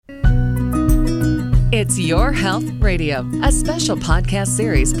It's Your Health Radio, a special podcast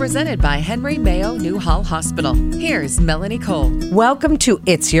series presented by Henry Mayo Newhall Hospital. Here's Melanie Cole. Welcome to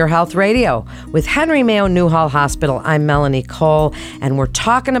It's Your Health Radio. With Henry Mayo Newhall Hospital, I'm Melanie Cole, and we're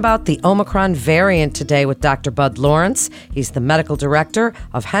talking about the Omicron variant today with Dr. Bud Lawrence. He's the medical director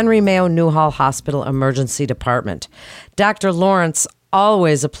of Henry Mayo Newhall Hospital Emergency Department. Dr. Lawrence,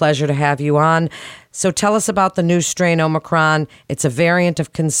 always a pleasure to have you on. So tell us about the new strain Omicron. It's a variant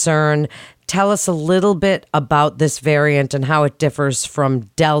of concern. Tell us a little bit about this variant and how it differs from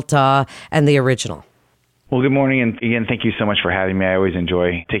Delta and the original. Well, good morning, and again, thank you so much for having me. I always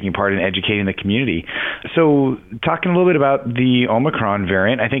enjoy taking part in educating the community. So, talking a little bit about the Omicron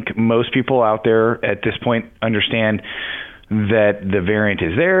variant, I think most people out there at this point understand that the variant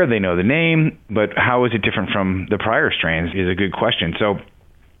is there, they know the name, but how is it different from the prior strains is a good question. So,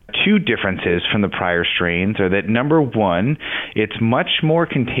 two differences from the prior strains are that, number one, it's much more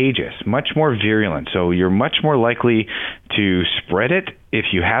contagious, much more virulent. So you're much more likely to spread it if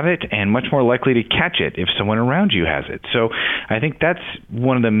you have it and much more likely to catch it if someone around you has it. So I think that's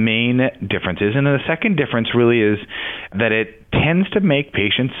one of the main differences. And then the second difference really is that it tends to make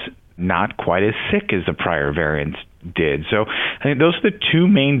patients not quite as sick as the prior variants did. So I think those are the two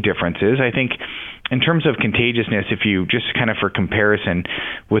main differences. I think in terms of contagiousness, if you just kind of for comparison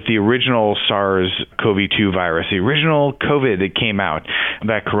with the original SARS-CoV-2 virus, the original COVID that came out,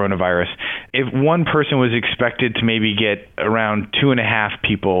 that coronavirus, if one person was expected to maybe get around 2.5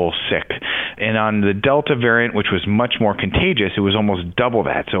 people sick. And on the Delta variant, which was much more contagious, it was almost double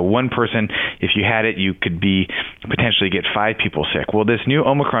that. So one person, if you had it, you could potentially get 5 people sick. Well, this new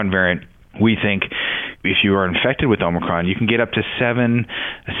Omicron variant, we think if you are infected with Omicron, you can get up to seven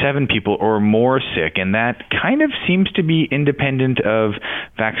people or more sick, and that kind of seems to be independent of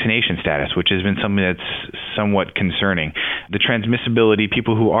vaccination status, which has been something that's somewhat concerning. The transmissibility,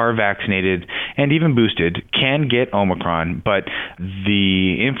 people who are vaccinated and even boosted can get Omicron, but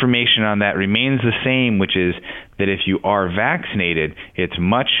the information on that remains the same, which is that if you are vaccinated, it's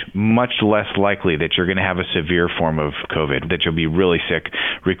much, much less likely that you're going to have a severe form of COVID, that you'll be really sick,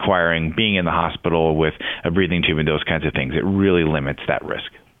 requiring being in the hospital with a breathing tube and those kinds of things. It really limits that risk.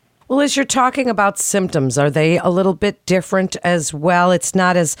 Well, as you're talking about symptoms, are they a little bit different as well? It's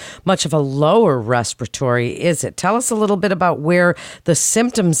not as much of a lower respiratory, is it? Tell us a little bit about where the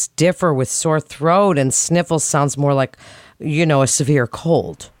symptoms differ with sore throat and sniffles sounds more like, a severe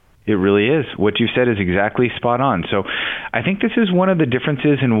cold. It really is. What you said is exactly spot on. So I think this is one of the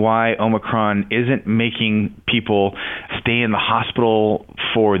differences in why Omicron isn't making people stay in the hospital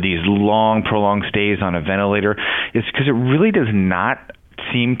for these long, prolonged stays on a ventilator. It's because it really does not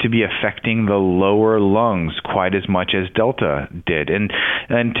seem to be affecting the lower lungs quite as much as Delta did. And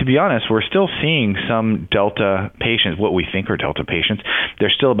to be honest, we're still seeing some Delta patients, what we think are Delta patients.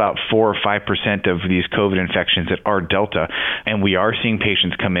 There's still about 4 or 5% of these COVID infections that are Delta, and we are seeing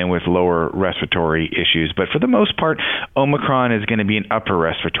patients come in with lower respiratory issues. But for the most part, Omicron is going to be an upper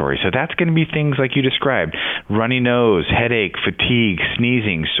respiratory. So that's going to be things like you described: runny nose, headache, fatigue,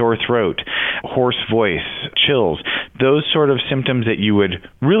 sneezing, sore throat, hoarse voice, chills, those sort of symptoms that you would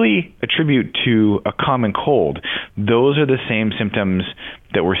really attribute to a common cold. Those are the same symptoms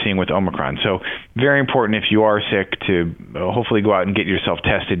that we're seeing with Omicron. So very important if you are sick to hopefully go out and get yourself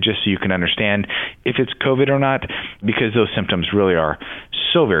tested just so you can understand if it's COVID or not, because those symptoms really are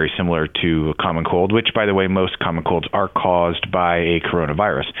so very similar to a common cold, which, by the way, most common colds are caused by a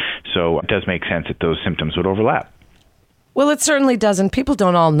coronavirus. So it does make sense that those symptoms would overlap. Well, it certainly doesn't. People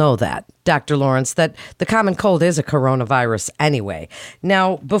don't all know that, Dr. Lawrence, that the common cold is a coronavirus anyway.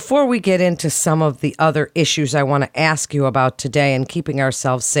 Now, before we get into some of the other issues I want to ask you about today and keeping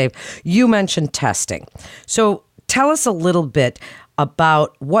ourselves safe, you mentioned testing. So tell us a little bit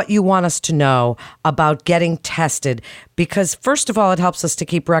about what you want us to know about getting tested, because first of all, it helps us to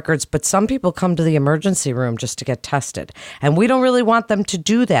keep records, but some people come to the emergency room just to get tested, and we don't really want them to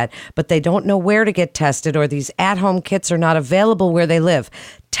do that, but they don't know where to get tested, or these at-home kits are not available where they live.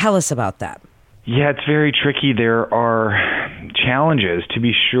 Tell us about that. Yeah, it's very tricky. There are challenges, to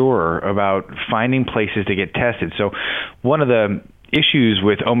be sure, about finding places to get tested. So one of the issues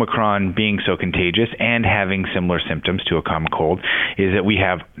with Omicron being so contagious and having similar symptoms to a common cold is that we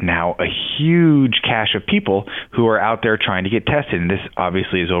have now a huge cache of people who are out there trying to get tested. And this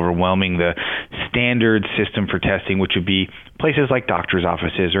obviously is overwhelming the standard system for testing, which would be places like doctor's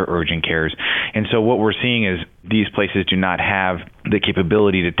offices or urgent cares. And so what we're seeing is these places do not have the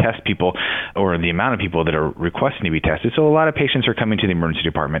capability to test people or the amount of people that are requesting to be tested. So a lot of patients are coming to the emergency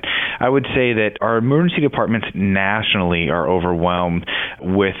department. I would say that our emergency departments nationally are overwhelmed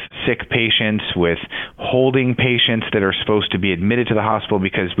with sick patients, with holding patients that are supposed to be admitted to the hospital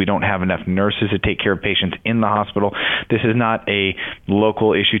because we don't have enough nurses to take care of patients in the hospital. This is not a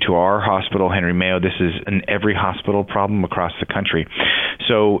local issue to our hospital, Henry Mayo. This is an every hospital problem across the country.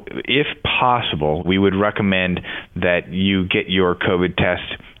 So if possible, we would recommend that you get your COVID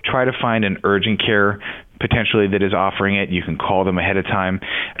test. Try to find an urgent care potentially that is offering it. You can call them ahead of time,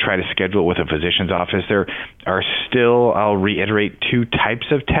 try to schedule it with a physician's office. There are still, I'll reiterate, two types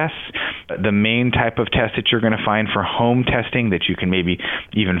of tests. The main type of test that you're going to find for home testing that you can maybe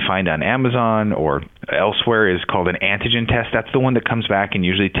even find on Amazon or elsewhere is called an antigen test. That's the one that comes back in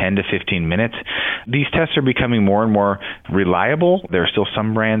usually 10 to 15 minutes. These tests are becoming more and more reliable. There are still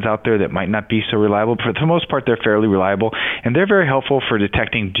some brands out there that might not be so reliable, but for the most part, they're fairly reliable, and they're very helpful for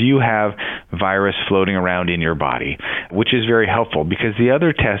detecting, do you have virus floating around in your body, which is very helpful, because the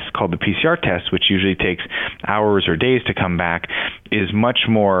other test called the PCR test, which usually takes hours or days to come back, is much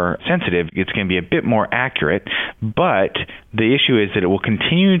more sensitive. It's going to be a bit more accurate, but the issue is that it will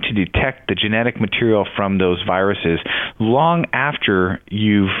continue to detect the genetic material from those viruses long after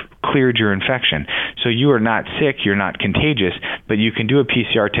you've cleared your infection. So you are not sick, you're not contagious, but you can do a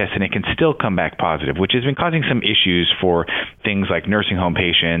PCR test and it can still come back positive, which has been causing some issues for things like nursing home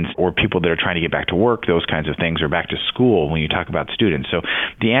patients or people that are trying to get back to work, those kinds of things, or back to school when you talk about students. So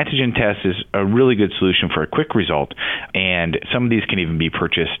the antigen test is a really good solution for a quick result, and some of these can even be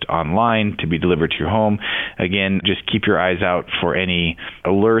purchased online to be delivered to your home. Again, just keep your eyes out for any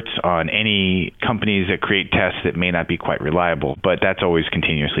alerts on any companies that create tests that may not be quite reliable, but that's always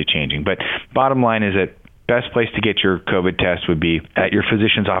continuously changing. But bottom line is that best place to get your COVID test would be at your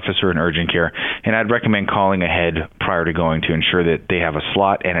physician's office or in urgent care. And I'd recommend calling ahead prior to going to ensure that they have a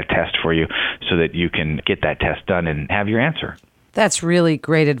slot and a test for you so that you can get that test done and have your answer. That's really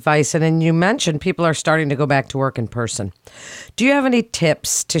great advice. And then you mentioned people are starting to go back to work in person. Do you have any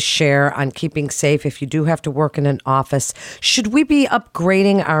tips to share on keeping safe if you do have to work in an office? Should we be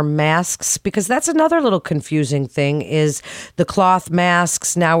upgrading our masks? Because that's another little confusing thing is the cloth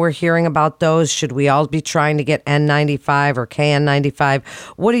masks. Now we're hearing about those. Should we all be trying to get N95 or KN95?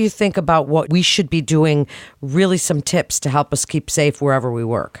 What do you think about what we should be doing? Really some tips to help us keep safe wherever we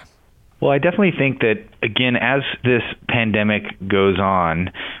work. Well, I definitely think that, again, as this pandemic goes on,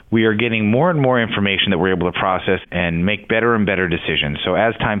 we are getting more and more information that we're able to process and make better and better decisions. So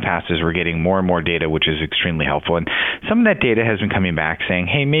as time passes, we're getting more and more data, which is extremely helpful. And some of that data has been coming back saying,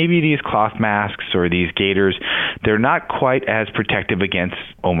 hey, maybe these cloth masks or these gaiters, they're not quite as protective against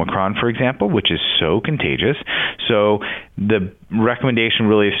Omicron, for example, which is so contagious. So the recommendation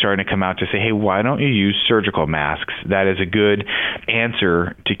really is starting to come out to say, hey, why don't you use surgical masks? That is a good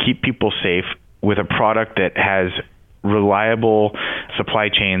answer to keep people safe with a product that has reliable supply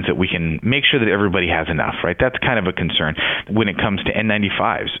chains that we can make sure that everybody has enough, right? That's kind of a concern when it comes to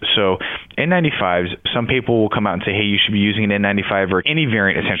N95s. So N95s, some people will come out and say, hey, you should be using an N95 or any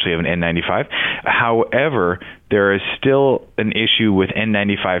variant essentially of an N95. However, there is still an issue with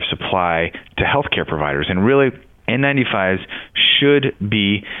N95 supply to healthcare providers. And really, N95s should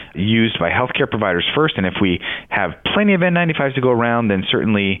be used by healthcare providers first, and if we have plenty of N95s to go around, then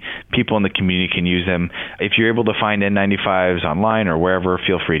certainly people in the community can use them. If you're able to find N95s online or wherever,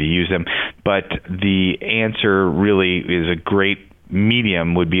 feel free to use them. But the answer really is a great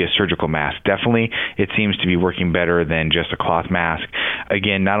medium would be a surgical mask. Definitely, it seems to be working better than just a cloth mask.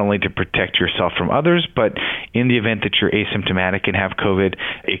 Again, not only to protect yourself from others, but in the event that you're asymptomatic and have COVID,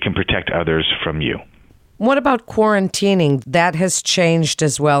 it can protect others from you. What about quarantining? That has changed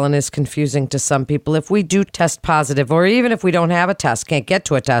as well and is confusing to some people. If we do test positive, or even if we don't have a test, can't get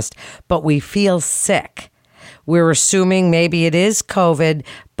to a test, but we feel sick, we're assuming maybe it is COVID,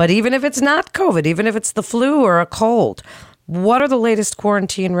 but even if it's not COVID, even if it's the flu or a cold, what are the latest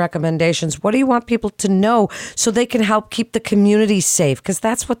quarantine recommendations? What do you want people to know so they can help keep the community safe? Because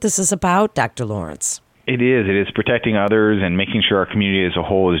that's what this is about, Dr. Lawrence. It is protecting others and making sure our community as a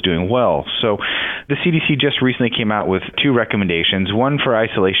whole is doing well. So the CDC just recently came out with two recommendations, one for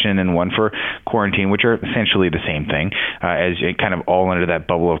isolation and one for quarantine, which are essentially the same thing, as kind of all under that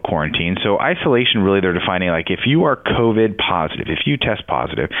bubble of quarantine. So isolation, really, they're defining like if you are COVID positive, if you test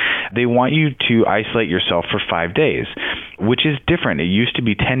positive, they want you to isolate yourself for 5 days. which is different. It used to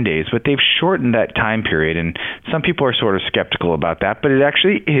be 10 days, but they've shortened that time period. And some people are sort of skeptical about that, but it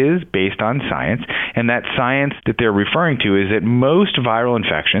actually is based on science. And that science that they're referring to is that most viral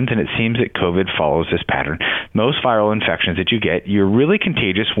infections, and it seems that COVID follows this pattern, most viral infections that you get, you're really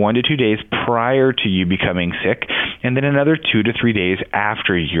contagious 1 to 2 days prior to you becoming sick, and then another 2 to 3 days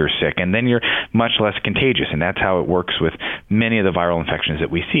after you're sick. And then you're much less contagious. And that's how it works with many of the viral infections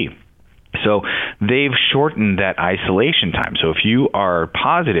that we see. So they've shortened that isolation time. So if you are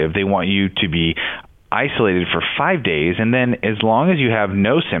positive, they want you to be isolated for 5 days, and then as long as you have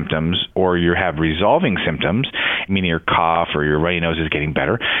no symptoms or you have resolving symptoms, meaning your cough or your runny nose is getting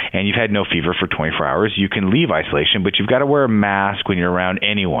better, and you've had no fever for 24 hours, you can leave isolation, but you've got to wear a mask when you're around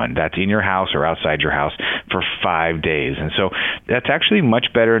anyone that's in your house or outside your house for 5 days. And so that's actually much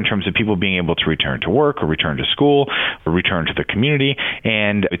better in terms of people being able to return to work or return to school or return to the community.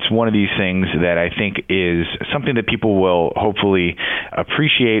 And it's one of these things that I think is something that people will hopefully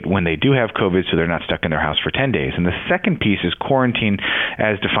appreciate when they do have COVID, so they're not stuck in their house for 10 days. And the second piece is quarantine,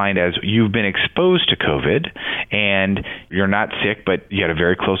 as defined as you've been exposed to COVID and you're not sick, but you had a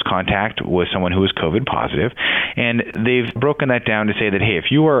very close contact with someone who was COVID positive. And they've broken that down to say that, hey,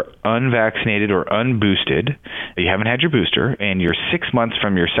 if you are unvaccinated or unboosted, you haven't had your booster, and you're 6 months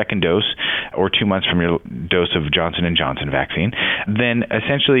from your second dose or 2 months from your dose of Johnson & Johnson vaccine, then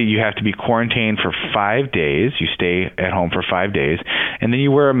essentially you have to be quarantined for 5 days. You stay at home for 5 days, and then you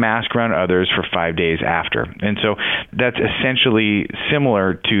wear a mask around others for 5 days after. And so that's essentially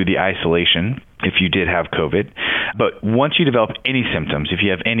similar to the isolation if you did have COVID. But once you develop any symptoms, if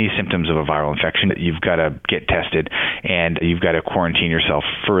you have any symptoms of a viral infection, you've got to get tested and you've got to quarantine yourself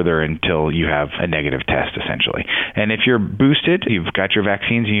further until you have a negative test, essentially. And if you're boosted, you've got your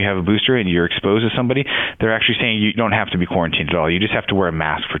vaccines and you have a booster and you're exposed to somebody, they're actually saying you don't have to be quarantined at all. You just have to wear a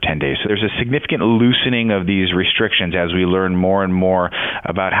mask for 10 days. So there's a significant loosening of these restrictions as we learn more and more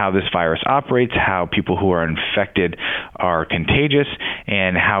about how this virus operates, how people who are infected are contagious,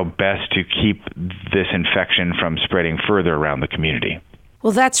 and how best to keep this infection from spreading further around the community.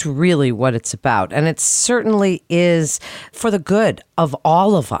 Well, that's really what it's about. And it certainly is for the good of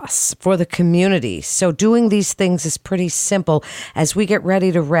all of us, for the community. So doing these things is pretty simple as we get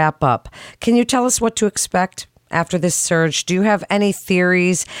ready to wrap up. Can you tell us what to expect after this surge? Do you have any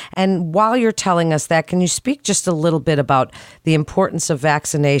theories? And while you're telling us that, can you speak just a little bit about the importance of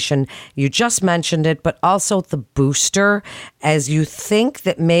vaccination? You just mentioned it, but also the booster, as you think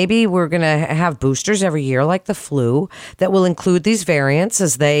that maybe we're going to have boosters every year like the flu that will include these variants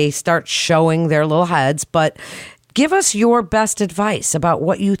as they start showing their little heads. But give us your best advice about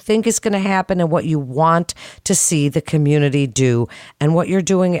what you think is going to happen and what you want to see the community do and what you're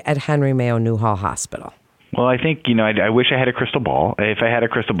doing at Henry Mayo Newhall Hospital. Well, I think, I wish I had a crystal ball. If I had a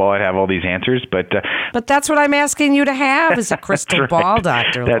crystal ball, I'd have all these answers. But that's what I'm asking you to have is a crystal ball,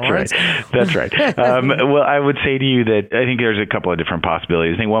 Dr. Lawrence. That's right. Well, I would say to you that I think there's a couple of different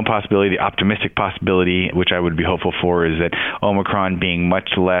possibilities. I think one possibility, the optimistic possibility, which I would be hopeful for, is that Omicron being much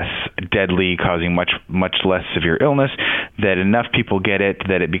less deadly, causing much less severe illness, that enough people get it,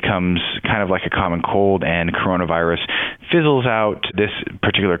 that it becomes kind of like a common cold and coronavirus fizzles out. This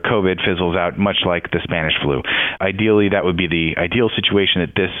particular COVID fizzles out much like the Spanish flu. Ideally, that would be the ideal situation,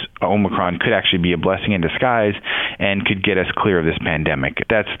 that this Omicron could actually be a blessing in disguise and could get us clear of this pandemic.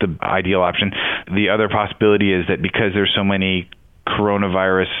 That's the ideal option. The other possibility is that because there's so many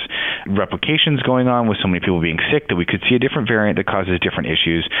coronavirus replications going on with so many people being sick, that we could see a different variant that causes different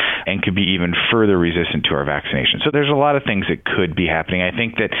issues and could be even further resistant to our vaccination. So there's a lot of things that could be happening. I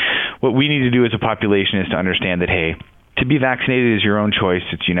think that what we need to do as a population is to understand that, hey, to be vaccinated is your own choice.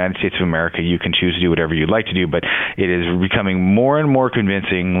 It's the United States of America. You can choose to do whatever you'd like to do, but it is becoming more and more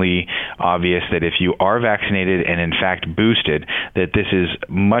convincingly obvious that if you are vaccinated and in fact boosted, that this is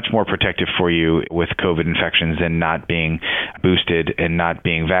much more protective for you with COVID infections than not being boosted and not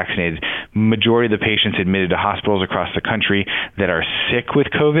being vaccinated. Majority of the patients admitted to hospitals across the country that are sick with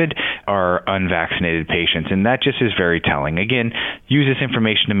COVID are unvaccinated patients, and that just is very telling. Again, use this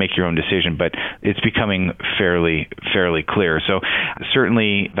information to make your own decision, but it's becoming fairly clear. So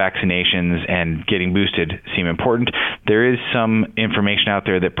certainly vaccinations and getting boosted seem important. There is some information out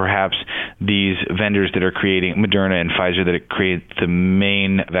there that perhaps these vendors that are creating, Moderna and Pfizer, that create the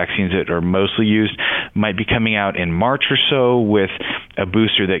main vaccines that are mostly used, might be coming out in March or so with a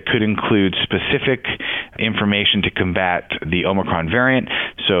booster that could include specific information to combat the Omicron variant.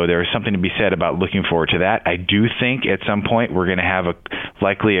 So there is something to be said about looking forward to that. I do think at some point we're going to have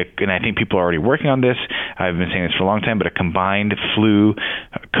and I think people are already working on this. I've been saying this for a long time, but a combined flu,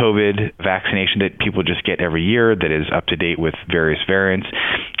 COVID vaccination that people just get every year that is up to date with various variants.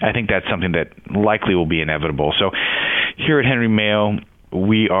 I think that's something that likely will be inevitable. So here at Henry Mayo,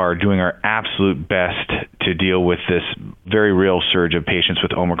 we are doing our absolute best to deal with this very real surge of patients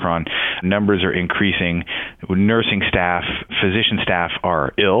with Omicron. Numbers are increasing. Nursing staff, physician staff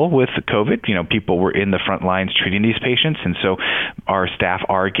are ill with COVID. People were in the front lines treating these patients, and so our staff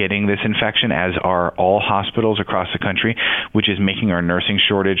are getting this infection, as are all hospitals across the country, which is making our nursing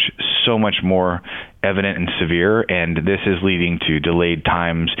shortage so much more evident and severe, and this is leading to delayed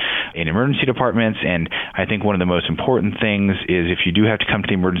times in emergency departments. And I think one of the most important things is, if you do have to come to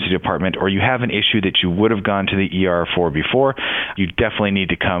the emergency department, or you have an issue that you would have gone to the ER for before, you definitely need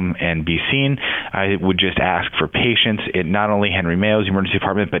to come and be seen. I would just ask for patience in not only Henry Mayo's emergency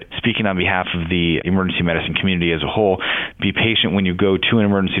department, but speaking on behalf of the emergency medicine community as a whole, be patient when you go to an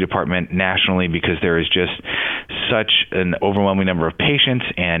emergency department nationally, because there is just such an overwhelming number of patients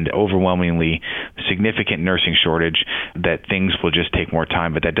and overwhelmingly significant nursing shortage that things will just take more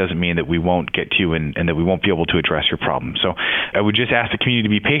time. But that doesn't mean that we won't get to you and that we won't be able to address your problem. So I would just ask the community to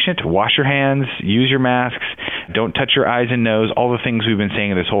be patient, wash your hands, use your masks, don't touch your eyes and nose. All the things we've been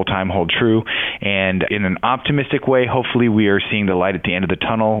saying this whole time hold true. And in an optimistic way, hopefully we are seeing the light at the end of the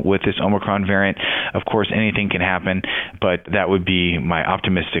tunnel with this Omicron variant. Of course, anything can happen, but that would be my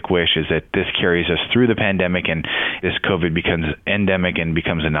optimistic wish, is that this carries us through the pandemic and this COVID becomes endemic and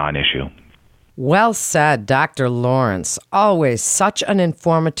becomes a non-issue. Well said, Dr. Lawrence. Always such an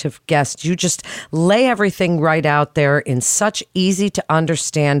informative guest. You just lay everything right out there in such easy to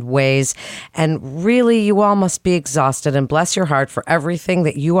understand ways. And really, you all must be exhausted, and bless your heart for everything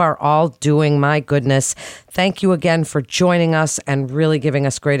that you are all doing. My goodness. Thank you again for joining us and really giving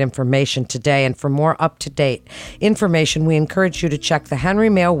us great information today. And for more up-to-date information, we encourage you to check the Henry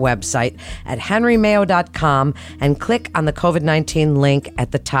Mayo website at henrymayo.com and click on the COVID-19 link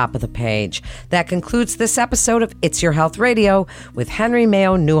at the top of the page. That concludes this episode of It's Your Health Radio with Henry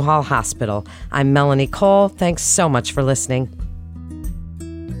Mayo Newhall Hospital. I'm Melanie Cole. Thanks so much for listening.